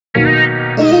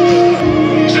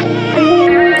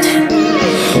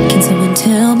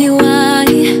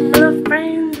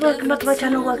to my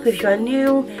channel, welcome if you are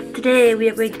new. Today we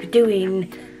are going to be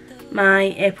doing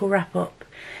my April wrap up.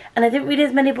 And I didn't read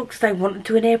as many books as I wanted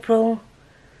to in April.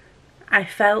 I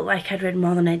felt like I'd read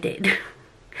more than I did.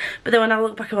 But then when I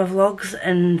look back at my vlogs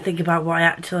and think about what I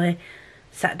actually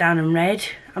sat down and read,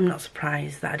 I'm not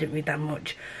surprised that I didn't read that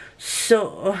much.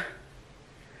 So, I'm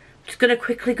just going to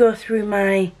quickly go through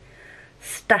my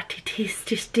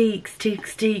statistics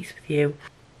with you.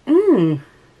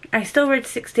 I still read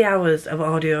 60 hours of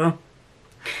audio.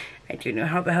 I don't know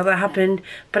how the hell that happened,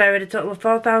 but I read a total of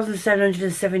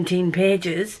 4,717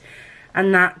 pages,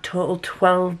 and that totaled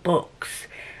 12 books.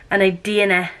 And I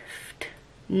DNF'd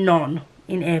none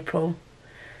in April.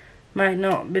 Might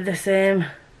not be the same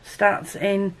stats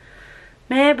in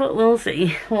May, but we'll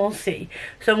see. We'll see.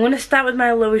 So I'm going to start with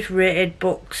my lowest rated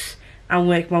books and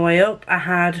work my way up. I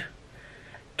had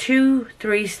 2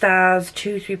 3 stars,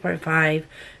 2 3.5,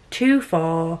 2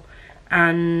 4,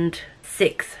 and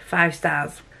 6 5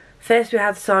 stars. First we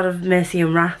had Sword of Mercy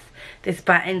and Wrath. This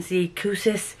by N.C.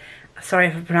 Kousis. Sorry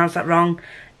if I pronounced that wrong.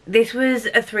 This was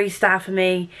a 3-star for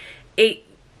me.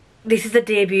 This is a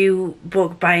debut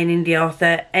book by an indie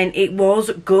author, and it was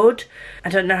good. I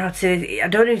don't know how to.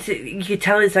 You could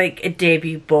tell it's like a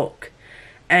debut book.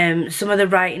 Some of the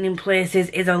writing in places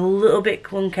is a little bit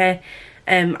clunky.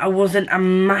 I wasn't a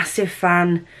massive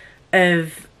fan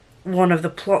of one of the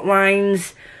plot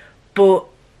lines, but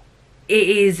it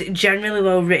is generally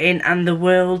well written, and the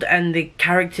world and the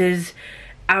characters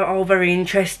are all very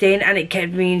interesting, and it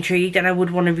kept me intrigued, and I would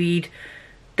want to read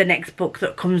the next book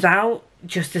that comes out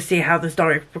just to see how the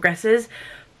story progresses.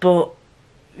 But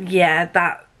yeah,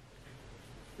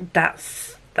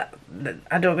 that's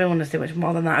I don't really want to say much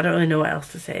more than that. I don't really know what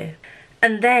else to say.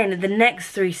 And then the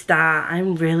next 3-star,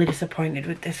 I'm really disappointed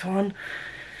with this one.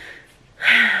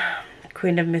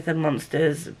 Queen of Myth and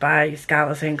Monsters by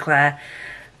Scarlett St. Clair.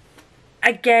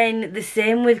 Again, the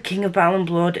same with King of Battle and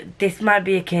Blood. This might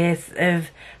be a case of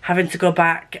having to go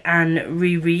back and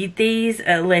reread these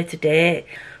at a later date.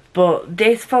 But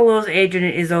this follows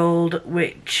Adrian and Isolde,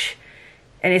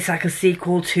 and it's like a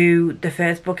sequel to the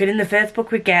first book. And in the first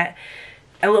book we get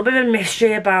a little bit of a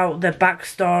mystery about the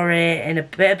backstory and a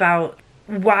bit about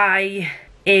why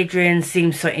Adrian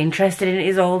seems so interested in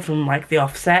Isolde from like the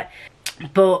offset.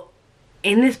 But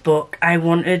in this book I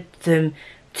wanted them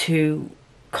to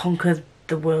conquer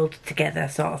the world together,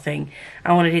 sort of thing.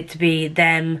 I wanted it to be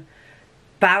them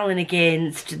battling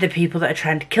against the people that are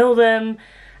trying to kill them,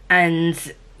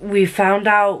 and we found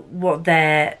out what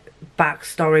their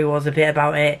backstory was, a bit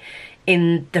about it,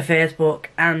 in the first book,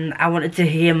 and I wanted to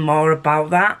hear more about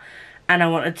that. And I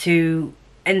wanted to,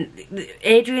 and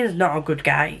Adrian's not a good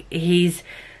guy. He's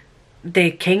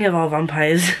the king of all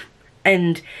vampires,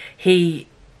 and she's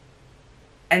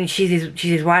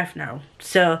his wife now.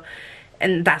 So,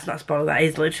 and that's not a spoiler, that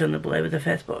is literally on the blurb of the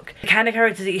first book. The kind of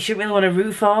characters that you shouldn't really want to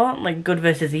root for, like good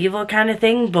versus evil kind of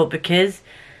thing, but because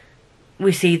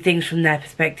we see things from their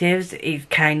perspectives, it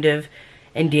kind of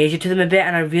endears you to them a bit,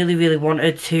 and I really, really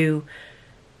wanted to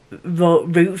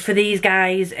root for these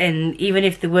guys. And even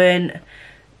if they weren't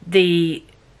the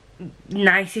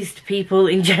nicest people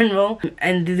in general,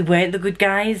 and they weren't the good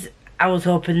guys, I was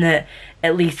hoping that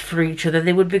at least for each other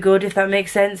they would be good, if that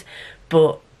makes sense.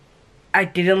 But I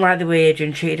didn't like the way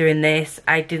Adrian treated her in this.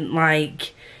 I didn't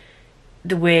like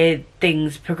the way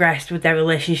things progressed with their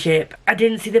relationship. I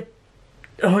didn't see the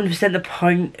 100% the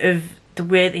point of the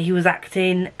way that he was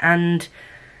acting, and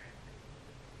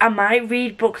I might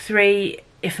read book 3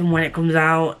 if and when it comes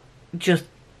out, just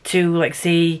to like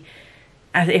see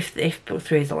if book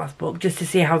 3 is the last book, just to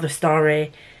see how the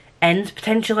story ends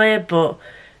potentially. But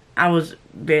I was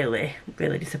really,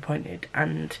 really disappointed,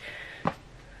 and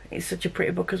it's such a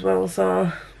pretty book as well,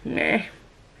 so meh.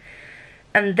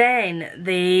 And then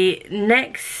the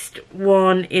next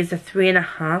one is a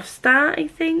 3.5 star, I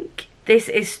think. This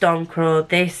is Stormcrow.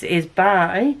 This is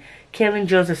by Kaylin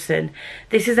Josephson.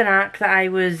 This is an arc that I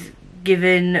was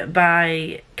given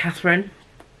by Catherine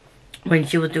when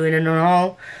she was doing an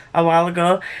haul a while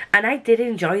ago, and I did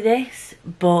enjoy this,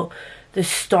 but the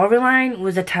storyline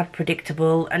was a tad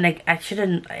predictable, and I should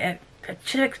have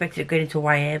expected it going into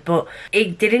YA, but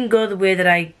it didn't go the way that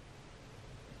I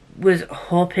was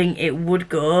hoping it would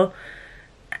go.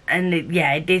 And it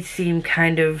did seem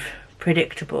kind of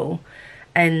predictable,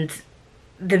 and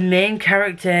the main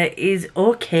character is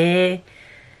okay,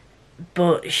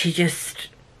 but it's just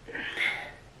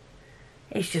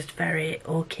very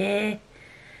okay.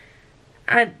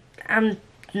 I'm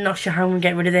not sure how I'm gonna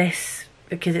get rid of this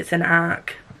because it's an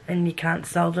arc and you can't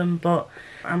sell them, but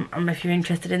if you're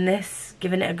interested in this,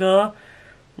 giving it a go,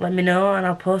 let me know and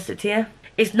I'll post it to you.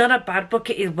 it's not a bad book,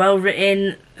 it is well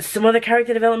written. Some of the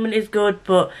character development is good,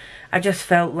 but I just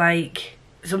felt like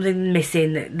something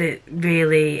missing that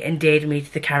really endeared me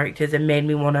to the characters and made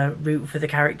me want to root for the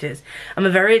characters. I'm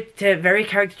a very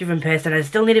character driven person. I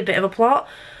still need a bit of a plot,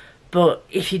 but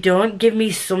if you don't give me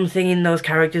something in those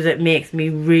characters that makes me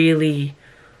really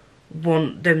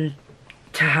want them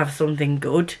to have something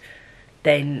good,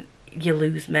 then you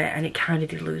lose me, and it kind of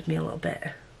did lose me a little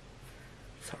bit.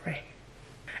 Sorry.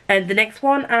 And the next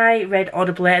one I read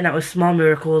audibly, and that was Small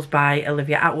Miracles by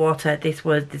Olivia Atwater. This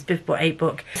was the Spiffbot 8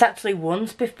 book. It's actually won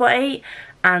Spiffbot 8,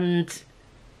 and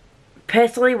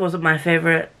personally wasn't my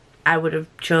favourite. I would have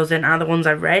chosen out of the ones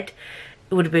I've read.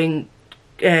 It would have been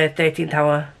 13th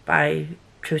Hour by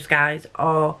True Skies,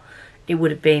 or it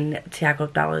would have been Tiago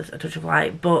Dallas, A Touch of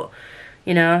Light. But,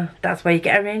 you know, that's where you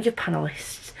get a range of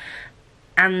panellists.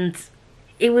 And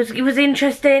it was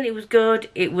interesting, it was good.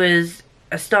 It was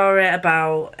a story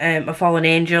about a fallen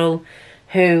angel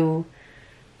who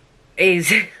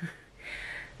is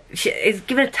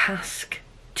given a task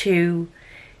to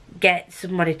get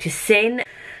somebody to sin.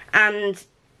 And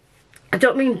I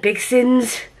don't mean big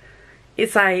sins.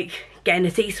 It's like getting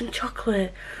her to eat some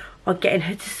chocolate or getting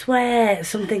her to swear,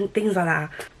 things like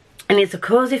that. And it's a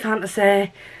cosy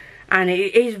fantasy, and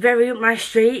it is very up my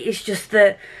street. It's just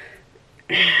that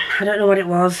I don't know what it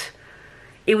was.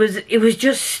 It was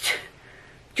just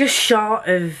short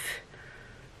of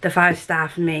the 5-star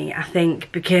for me, I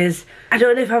think, because I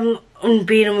don't know if I'm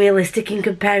being unrealistic in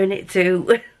comparing it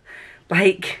to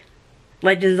like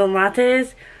Legends on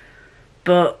Lattes,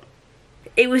 but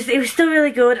it was still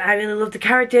really good. I really loved the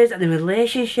characters and the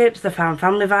relationships, the found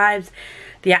family vibes,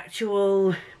 the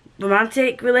actual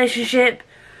romantic relationship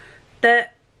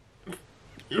that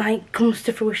like comes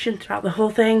to fruition throughout the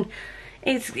whole thing.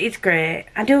 It's great.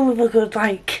 I do love a good,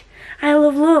 like, I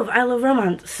love love, I love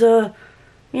romance, so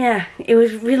yeah, it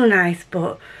was really nice,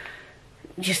 but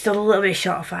just a little bit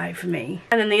short of 5 for me.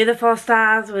 And then the other 4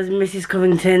 stars was Mrs.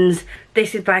 Covington's.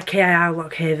 This is by K.I.R.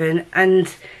 Lockhaven,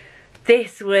 and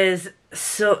this was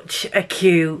such a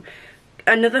cute,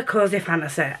 another cosy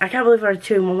fantasy. I can't believe I read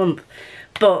 2 in 1 month.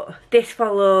 But this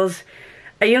follows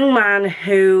a young man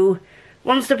who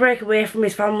wants to break away from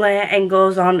his family and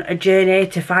goes on a journey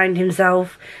to find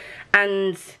himself,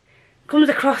 and comes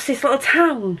across this little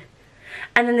town.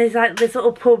 And then there's like this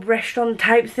little pub restaurant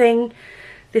type thing,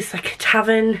 this like a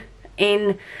tavern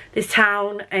in this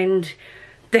town, and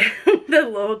the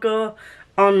logo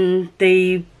on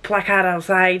the placard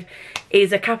outside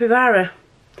is a capybara,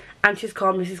 and she's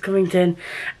called Mrs. Covington.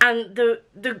 And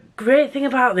the great thing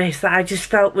about this that I just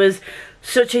felt was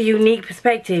such a unique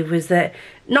perspective was that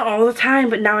not all the time,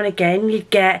 but now and again, you'd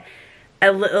get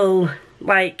a little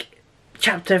like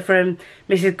chapter from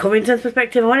Mrs. Covington's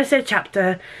perspective. And when I say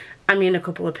chapter, I mean a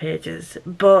couple of pages,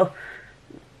 but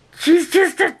she's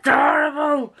just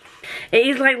adorable. It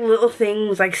is like little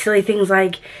things, like silly things,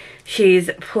 like she's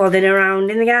plodding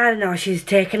around in the garden, or she's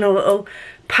taking a little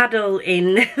paddle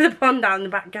in the pond out in the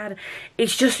back garden.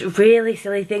 It's just really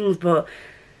silly things, but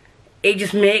it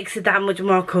just makes it that much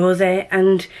more cozy.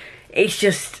 And it's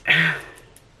just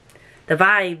the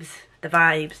vibes.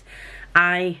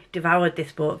 I devoured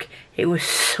this book. It was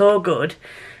so good.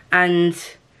 And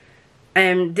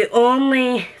the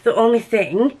only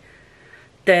thing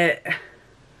that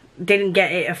didn't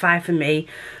get it a 5 for me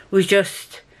was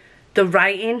just the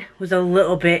writing was a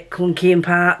little bit clunky in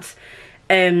parts.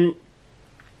 There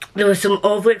were some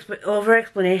over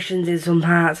explanations in some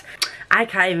parts. I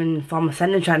can't even form a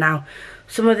sentence right now.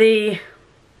 Some of the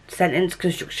sentence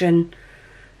construction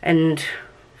and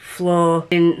flow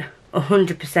didn't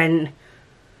 100%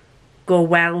 go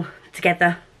well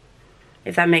together,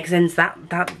 if that makes sense. That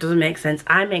doesn't make sense.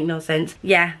 I make no sense.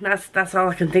 Yeah, that's all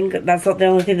I can think of. That's not the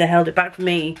only thing that held it back for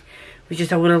me, was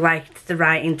just I would have liked the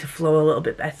writing to flow a little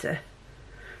bit better.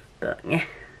 But yeah,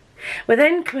 we're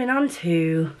then coming on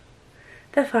to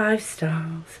the 5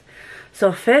 stars.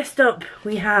 So first up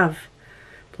we have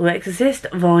Blue Exorcist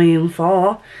Volume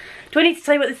 4. Do I need to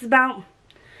tell you what this is about?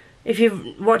 If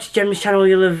you've watched Gemma's channel,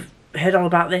 you'll have heard all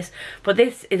about this. But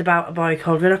this is about a boy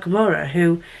called Ren Okamura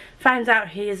who finds out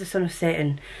he is the son of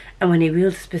Satan, and when he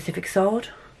wields a specific sword,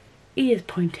 ears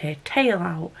pointed, tail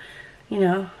out, you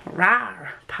know, rawr,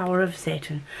 power of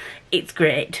Satan. It's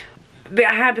great.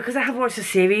 But because I have watched a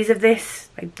series of this,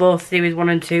 like both series 1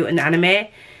 and 2 and the anime,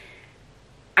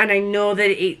 and I know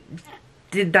that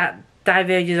that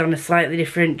diverges on a slightly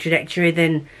different trajectory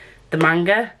than the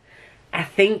manga. I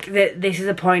think that this is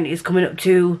a point it's coming up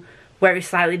to where it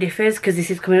slightly differs, because this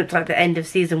is coming up to like the end of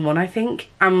season 1, I think.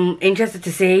 I'm interested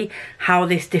to see how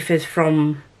this differs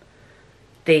from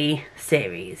the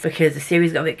series, because the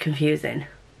series got a bit confusing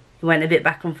We went a bit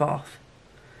back and forth,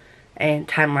 and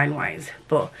timeline wise,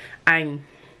 but I'm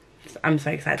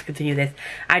so excited to continue this.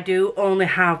 I do only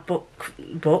have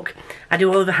I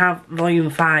do only have volume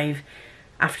 5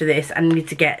 after this. I need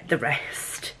to get the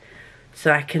rest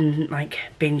so I can like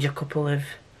binge a couple of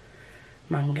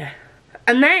manga.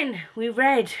 And then we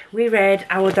read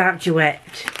our dark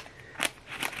duet.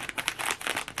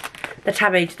 The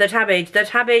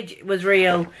tabbage was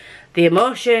real. The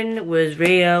emotion was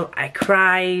real. I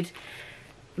cried.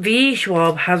 V.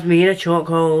 Schwab has me in a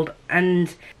chokehold,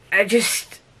 and I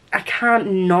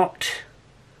can't not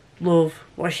love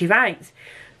what she writes.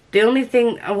 The only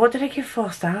thing, what did I give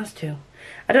 4 stars to?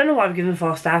 I don't know what I've given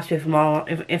 4 stars to,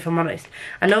 if I'm honest.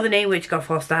 I know the Name Witch got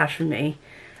 4 stars from me,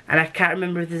 and I can't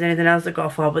remember if there's anything else that got a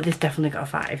 4, but this definitely got a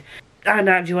 5. And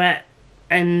that duet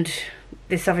and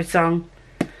this Savage song,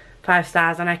 5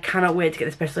 stars, and I cannot wait to get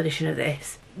the special edition of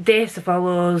this. This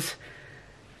follows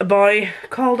a boy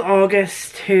called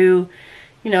August who,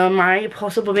 you know, might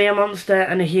possibly be a monster,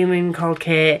 and a human called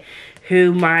Kate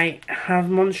who might have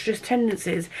monstrous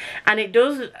tendencies. And it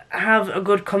does have a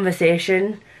good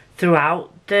conversation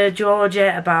throughout the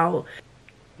duology about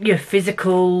your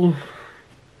physical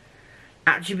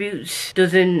attributes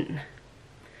doesn't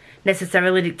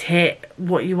necessarily dictate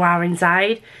what you are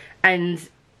inside, and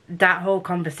that whole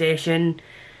conversation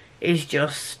is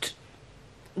just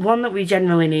one that we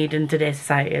generally need in today's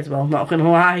society as well, not gonna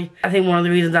lie. I think one of the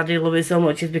reasons I do love it so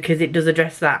much is because it does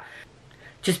address that.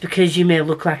 Just because you may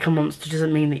look like a monster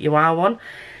doesn't mean that you are one.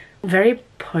 Very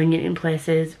poignant in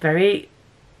places, very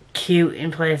cute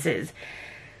in places.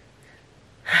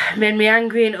 Made me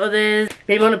angry in others.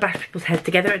 Made me want to bash people's heads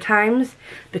together at times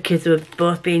because they were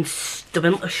both being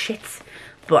stubborn little shits.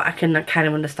 But I can kind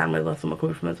of understand where both of them are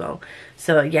coming from as well.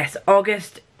 So yes,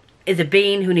 August is a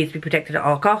being who needs to be protected at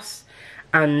all costs,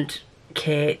 and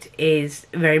Kate is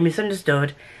very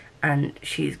misunderstood, and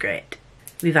she's great.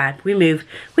 We vibe, we move,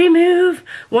 we move.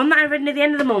 One that I read near the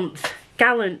end of the month,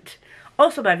 Gallant,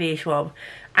 also by V. Schwab.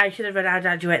 I should have read Our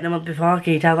Dark Duet the month before.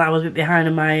 Can you tell that I was a bit behind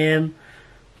on my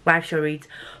live show reads?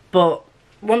 But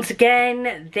once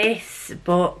again, this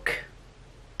book,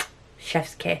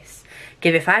 chef's kiss.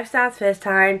 Give it 5 stars first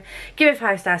time, give it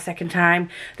 5 stars second time.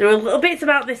 There are little bits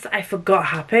about this that I forgot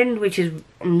happened, which is,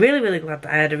 I'm really glad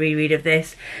that I had a reread of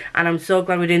this, and I'm so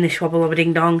glad we're doing this Schwabble of a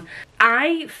Ding Dong.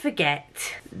 I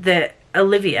forget that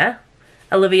Olivia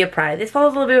Pryor, this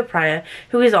follows Olivia Pryor,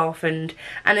 who is orphaned,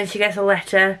 and then she gets a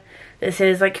letter that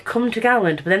says like, come to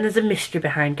Gallant, but then there's a mystery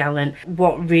behind Gallant.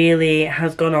 What really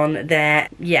has gone on there?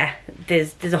 Yeah,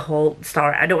 there's a whole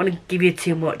story. I don't want to give you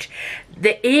too much.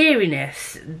 The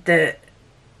eeriness that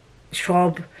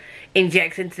Schwab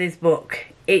injects into this book,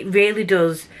 it really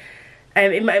does.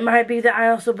 It might be that I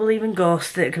also believe in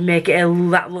ghosts that can make it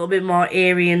that little bit more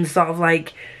eerie and sort of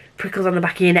like prickles on the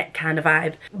back of your neck kind of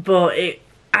vibe. But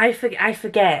I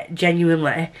forget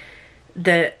genuinely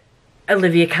that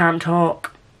Olivia can't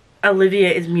talk.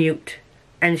 Olivia is mute,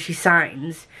 and she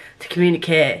signs to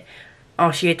communicate,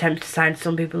 or she attempts to sign to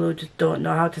some people who just don't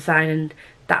know how to sign, and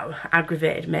that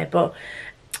aggravated me. But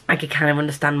I could kind of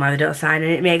understand why they don't sign,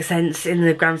 and it makes sense in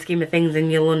the grand scheme of things,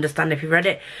 and you'll understand if you've read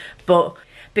it. But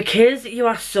because you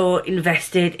are so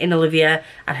invested in Olivia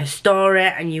and her story,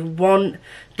 and you want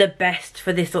the best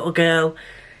for this little girl,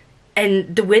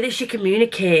 and the way that she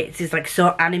communicates is like so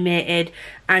animated,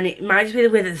 and it might just be the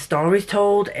way that the story's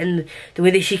told and the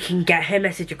way that she can get her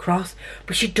message across,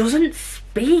 but she doesn't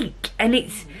speak, and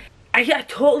it's I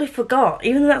totally forgot,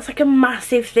 even though that's like a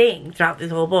massive thing throughout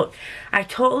this whole book, I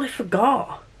totally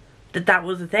forgot that that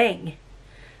was a thing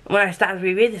when I started to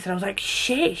reread this, and I was like,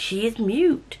 shit, she is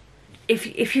mute.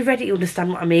 If you read it, you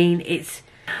understand what I mean.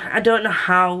 I don't know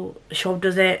how Schwab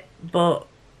does it, but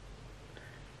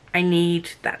I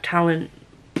need that talent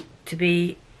to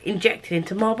be injected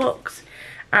into more books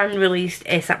and released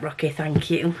ASAP Rocky, thank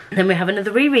you. And then we have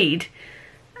another reread,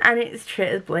 and it's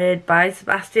Traitor's Blade by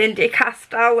Sebastian de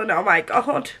Castell, and oh my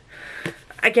god.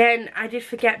 Again, I did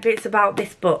forget bits about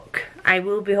this book. I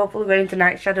will be hopefully going to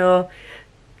Night Shadow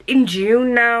in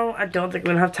June now. I don't think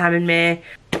we're going to have time in May.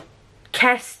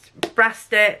 Kest,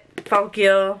 Brastet,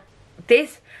 Falkio.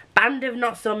 This band of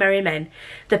not so merry men.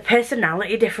 The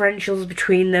personality differentials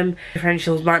between them.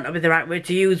 Differentials might not be the right word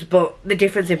to use, but the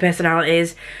difference in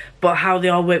personalities, but how they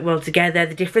all work well together.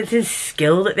 The difference in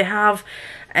skill that they have.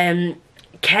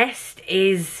 Kest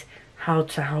is, how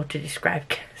to describe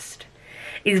Kest?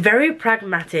 He's very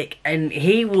pragmatic, and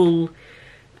he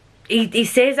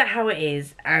says that how it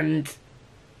is, and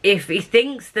if he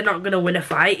thinks they're not going to win a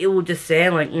fight, he will just say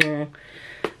like,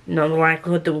 not the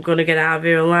likelihood that we're going to get out of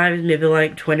here alive is maybe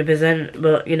like 20%,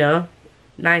 but you know,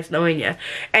 nice knowing you.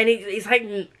 And it's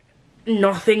like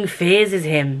nothing phases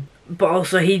him. But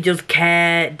also he does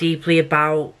care deeply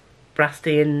about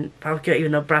Brasty and Falkio,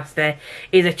 even though Brasty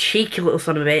is a cheeky little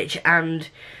son of a bitch and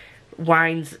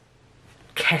whines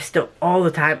kissed up all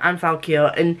the time, and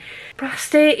Falkio. And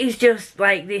Brasty is just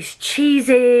like this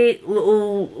cheesy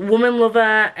little woman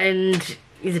lover, and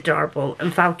he's adorable.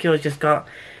 And Falkio's just got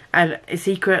a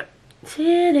secret.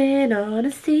 Sitting on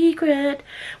a secret.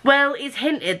 Well, it's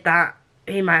hinted that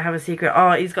he might have a secret,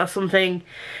 or he's got something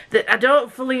that I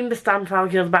don't fully understand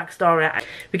Falkio's backstory.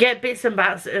 We get bits and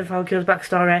bats of Falkio's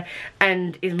backstory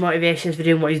and his motivations for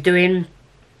doing what he's doing.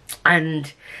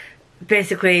 And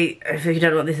basically, if you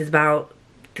don't know what this is about,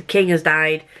 the king has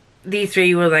died. These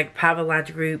three were like part of a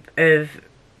large group of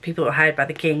people that were hired by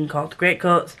the king called the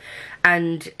Greatcoats,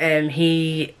 and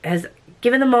he has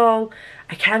given them all,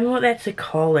 I can't remember what they actually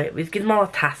call it, he's given them all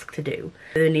a task to do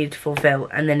they needed to fulfill,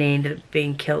 and then he ended up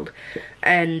being killed.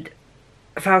 And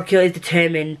Falkio is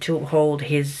determined to hold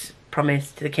his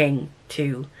promise to the king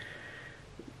to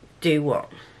do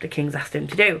what the king's asked him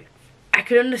to do. I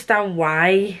could understand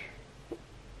why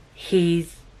he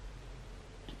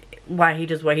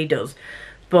does what he does,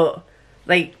 but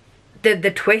like the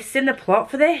twist in the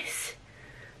plot for this,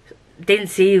 didn't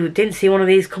see one of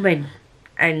these coming,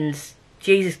 and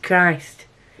Jesus Christ,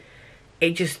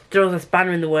 it just throws a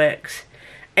spanner in the works.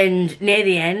 And near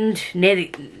the end,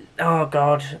 oh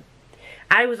god,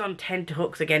 I was on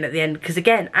tenterhooks again at the end, because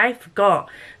again, I forgot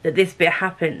that this bit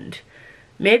happened.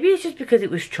 Maybe it's just because it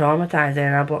was traumatising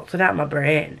and I blocked it out of my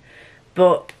brain,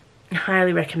 but I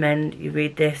highly recommend you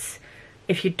read this.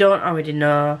 If you don't already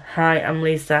know, hi, I'm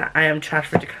Lisa, I am trash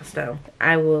for DeCasto.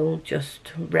 I will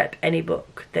just rep any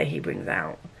book that he brings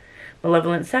out.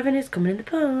 Readalongs I is coming in the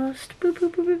post. Boo, boo,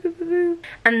 boo, boo, boo, boo, boo.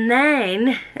 And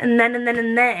then,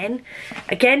 again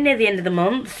near the end of the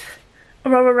month,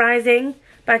 Aurora Rising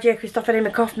by J. Christopher and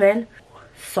Emma Kaufman.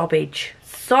 Sobbage.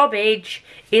 Sobbage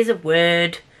is a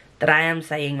word that I am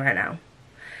saying right now.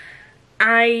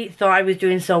 I thought I was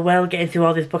doing so well getting through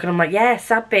all this book, and I'm like, yeah,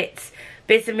 sad bits.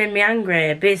 Bits that made me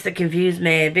angry, bits that confused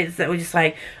me, bits that were just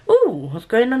like, ooh, what's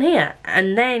going on here?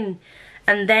 And then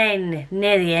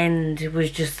near the end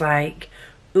was just like,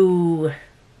 ooh,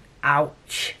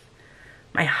 ouch.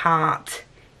 My heart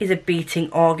is a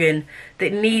beating organ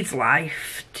that needs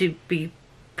life to be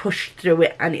pushed through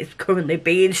it, and it's currently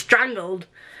being strangled.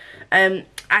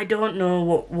 I don't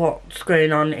know what's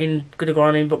going on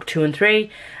in book 2 and 3.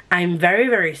 I'm very,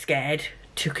 very scared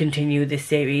to continue this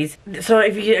series. So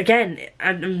if you, again,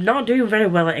 I'm not doing very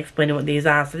well at explaining what these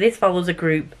are. So this follows a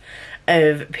group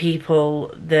of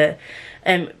people that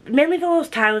mainly follows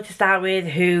Tyler to start with,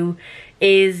 who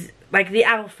is like the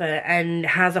alpha and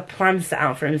has a plan set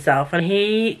out for himself. And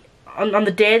he, on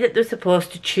the day that they're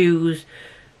supposed to choose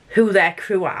who their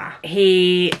crew are,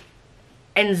 he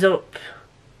ends up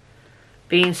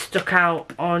being stuck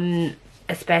out on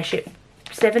a spaceship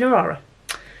saving Aurora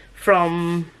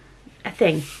from a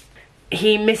thing.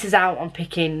 He misses out on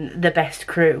picking the best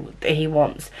crew that he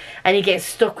wants, and he gets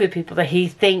stuck with people that he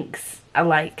thinks are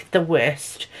like the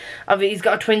worst. He's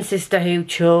got a twin sister who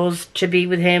chose to be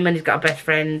with him, and he's got a best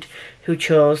friend who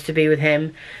chose to be with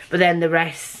him, but then the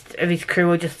rest of his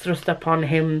crew are just thrust upon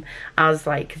him as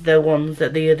like the ones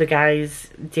that the other guys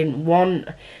didn't want,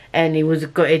 and he was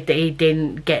gutted that he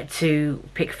didn't get to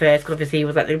pick first, because obviously he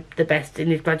was like the best in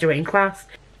his graduating class,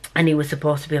 and he was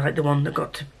supposed to be like the one that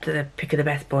got to the pick of the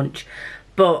best bunch.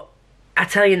 But I'll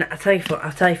tell you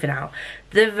for now,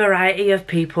 the variety of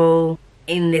people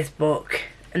in this book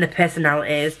and the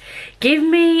personalities, give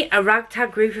me a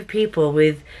ragtag group of people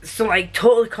with some like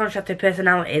totally contrasted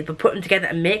personalities, but put them together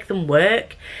and make them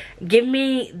work. Give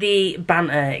me the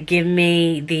banter, give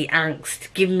me the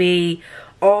angst, give me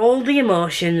all the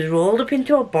emotions rolled up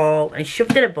into a ball and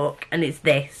shoved in a book, and it's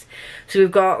this. So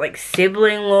we've got like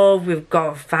sibling love, we've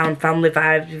got found family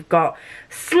vibes, we've got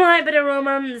slight bit of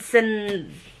romance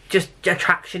and just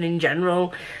attraction in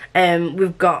general.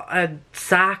 We've got a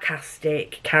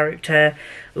sarcastic character,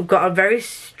 we've got a very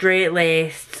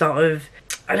straight-laced sort of,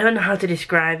 I don't know how to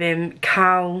describe him,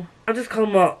 Cal. I'll just call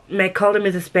him what Meg called him,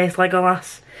 as a space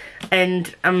Legolas,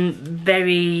 and I'm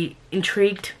very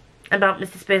intrigued about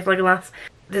Mr. Space Legolas.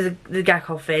 There's a guy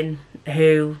called Finn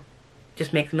who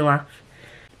just makes me laugh.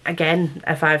 Again,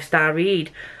 a 5-star read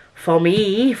for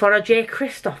me for a J.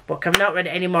 Christoph book. I've not read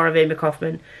any more of Amy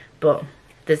Kaufman, but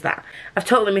there's that. I've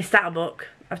totally missed that book.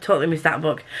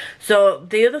 So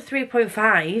the other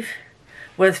 3.5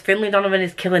 was Finlay Donovan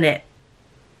is Killing It.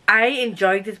 I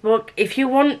enjoyed this book. If you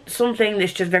want something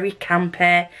that's just very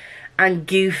campy and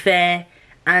goofy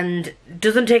and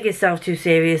doesn't take itself too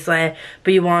seriously,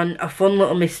 but you want a fun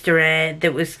little mystery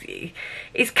that was,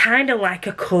 it's kind of like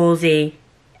a cozy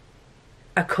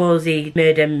a cosy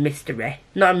murder mystery.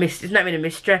 It's not even a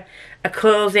mystery. A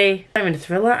cosy, not even a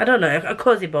thriller, I don't know, a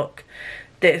cosy book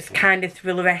that's kind of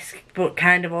thriller-esque but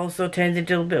kind of also turns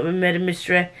into a bit of a murder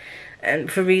mystery,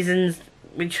 and for reasons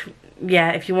which,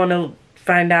 yeah, if you want to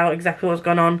find out exactly what's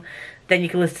going on, then you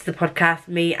can listen to the podcast.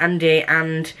 Me, Andy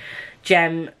and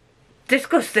Jem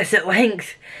discussed this at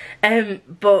length,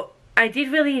 but I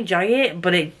did really enjoy it,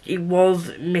 but it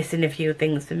was missing a few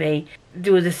things for me.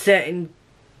 There was a certain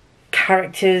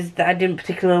characters that I didn't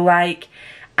particularly like,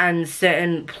 and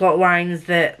certain plot lines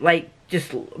that, like,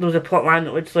 just, there was a plot line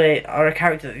that literally, or a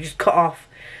character that just cut off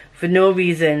for no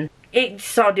reason. It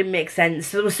sort of didn't make sense.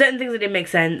 So there were certain things that didn't make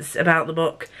sense about the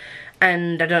book,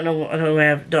 and I don't know what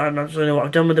I've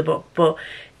done with the book, but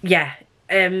yeah,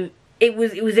 it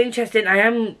was interesting. I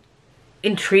am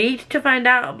intrigued to find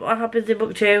out what happens in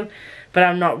book 2, but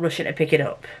I'm not rushing to pick it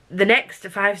up. The next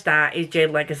 5-star is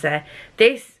Jade Legacy.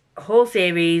 This whole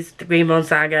series, the Readalongs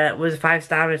Saga, was a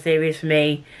 5-star series for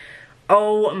me.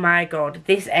 Oh my god,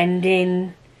 this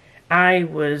ending, I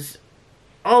was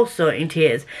also in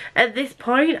tears. At this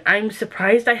point, I'm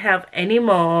surprised I have any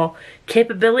more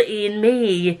capability in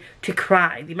me to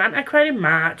cry. The amount I cried in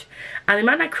March, and the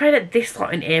amount I cried at this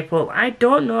lot in April, I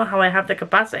don't know how I have the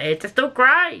capacity to still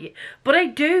cry, but I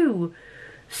do.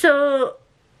 So,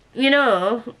 you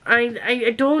know,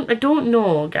 I don't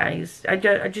know, guys. I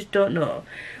just don't know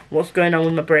what's going on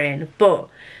with my brain. But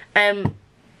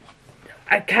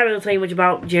I can't really tell you much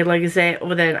about Jade Legacy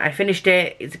other than I finished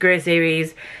it. It's a great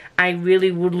series. I really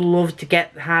would love to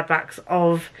get the hardbacks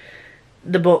of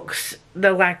the books.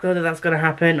 The likelihood that that's going to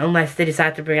happen, unless they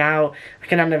decide to bring out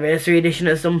like an anniversary edition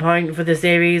at some point for the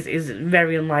series, is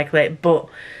very unlikely. But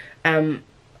I'm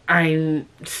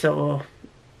so...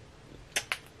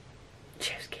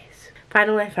 Chef's kiss.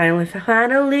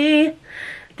 Finally,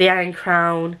 the Iron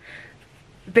Crown.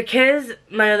 Because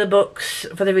my other books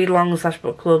for the read-alongs /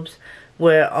 book clubs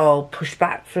were all pushed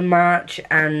back from March,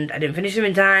 and I didn't finish them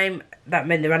in time. That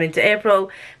meant they ran into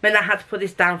April, meant I had to put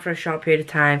this down for a short period of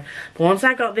time. But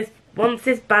once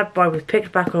this bad boy was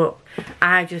picked back up,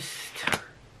 I just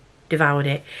devoured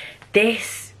it.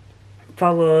 This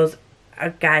follows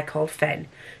a guy called Fen,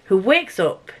 who wakes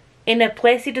up in a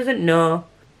place he doesn't know.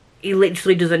 He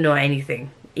literally doesn't know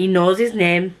anything. He knows his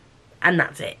name, and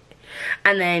that's it.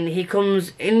 And then he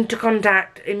comes into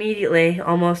contact immediately,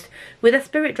 almost, with a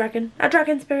spirit dragon. A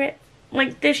dragon spirit.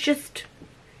 Like, there's just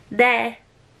there.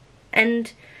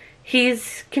 And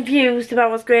he's confused about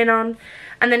what's going on.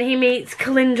 And then he meets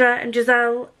Kalindra and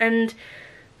Giselle, and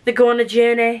they go on a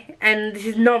journey. And this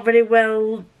is not very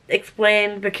well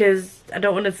explained because I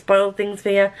don't want to spoil things for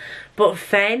you. But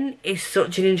Fen is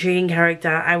such an intriguing character.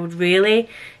 I would really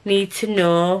need to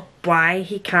know why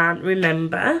he can't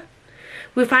remember.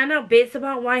 We find out bits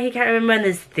about why he can't remember, and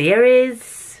there's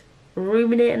theories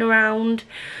ruminating around,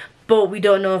 but we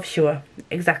don't know for sure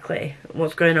exactly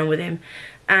what's going on with him.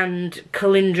 And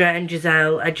Kalindra and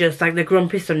Giselle are just like the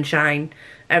grumpy sunshine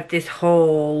of this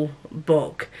whole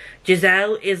book.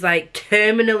 Giselle is like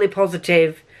terminally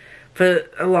positive for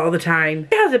a lot of the time.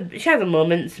 She has her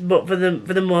moments, but for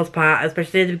the most part,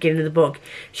 especially at the beginning of the book,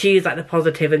 she's like the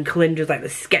positive, and Kalindra's like the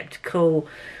skeptical,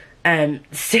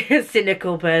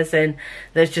 cynical person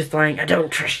that's just like, I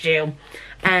don't trust you,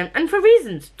 and for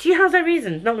reasons. She has her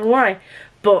reasons, not gonna lie,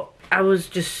 but I was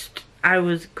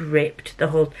gripped.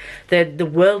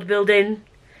 The world building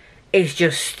is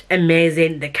just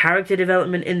amazing. The character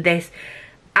development in this,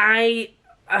 I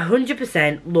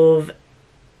 100% love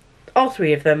all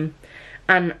 3 of them,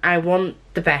 and I want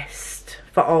the best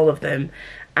for all of them,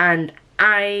 and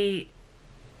I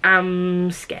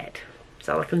am scared. That's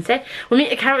all I can say. We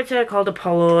meet a character called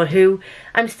Apollo, who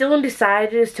I'm still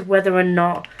undecided as to whether or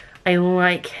not I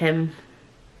like him.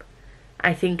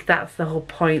 I think that's the whole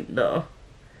point, though.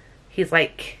 He's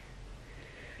like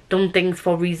done things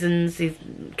for reasons. He's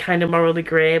kind of morally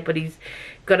grey, but he's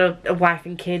got a wife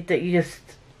and kid that you just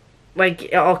like,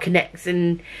 it all connects.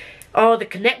 And oh, the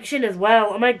connection as well.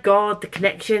 Oh my god, the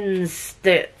connections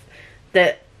that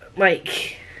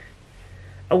like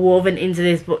are woven into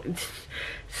this book.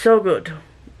 So good.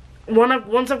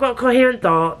 Once I've got coherent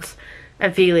thoughts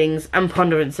and feelings and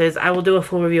ponderances, I will do a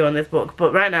full review on this book.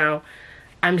 But right now,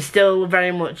 I'm still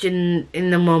very much in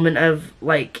the moment of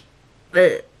like,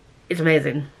 it's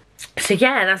amazing. So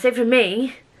yeah, that's it for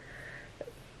me.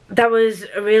 That was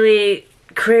a really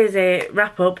crazy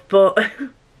wrap up, but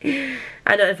I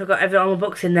don't know if I got all my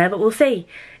books in there, but we'll see.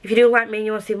 If you do like me and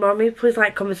you want to see more of me, please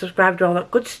like, comment, subscribe, do all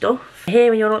that good stuff. Here,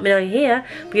 when you want to let me know you're here,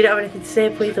 but you don't have anything to say,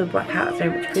 please leave a black heart. It's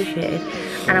very much appreciated.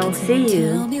 And I will see you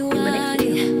in my next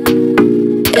video.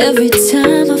 Every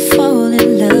time I fall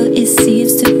in love.